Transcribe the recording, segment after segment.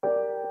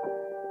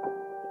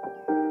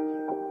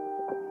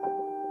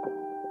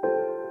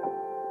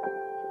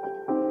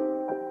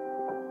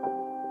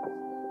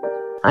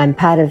I'm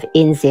part of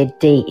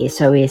NZD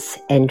SOS,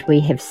 and we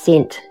have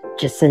sent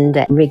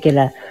Jacinda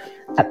regular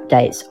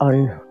updates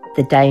on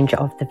the danger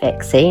of the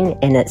vaccine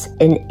and its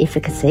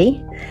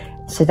inefficacy.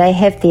 So they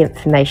have the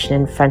information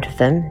in front of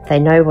them. They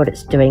know what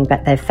it's doing,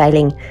 but they're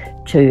failing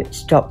to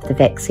stop the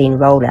vaccine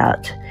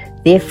rollout.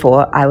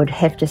 Therefore, I would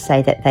have to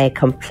say that they are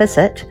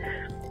complicit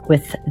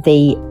with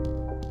the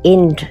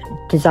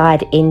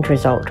desired end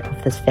result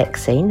of this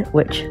vaccine,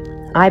 which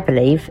I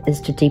believe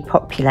is to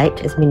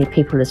depopulate as many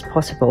people as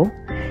possible,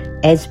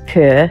 as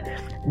per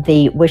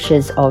the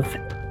wishes of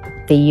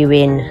the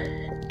UN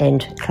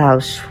and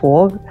Klaus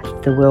Schwab,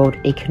 the World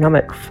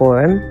Economic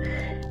Forum,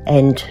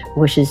 and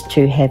wishes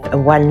to have a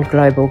one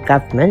global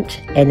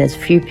government and as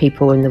few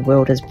people in the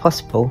world as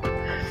possible.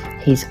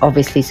 He's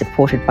obviously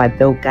supported by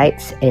Bill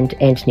Gates and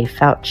Anthony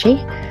Fauci,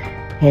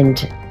 and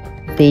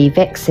the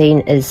vaccine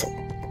is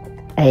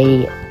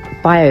a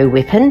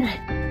bioweapon.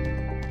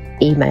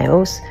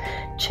 Emails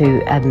to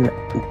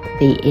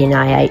the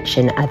NIH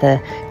and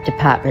other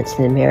departments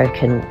in the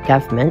American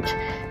government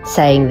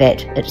saying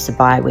that it's a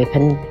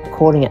bioweapon,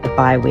 calling it a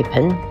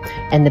bioweapon,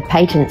 and the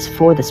patents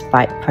for the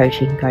spike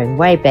protein going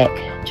way back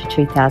to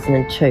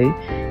 2002,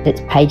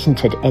 it's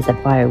patented as a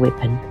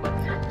bioweapon.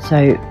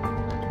 So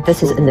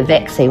this is in the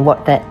vaccine,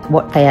 what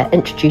they are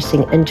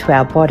introducing into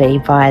our body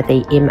via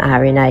the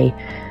mRNA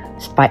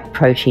spike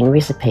protein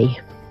recipe.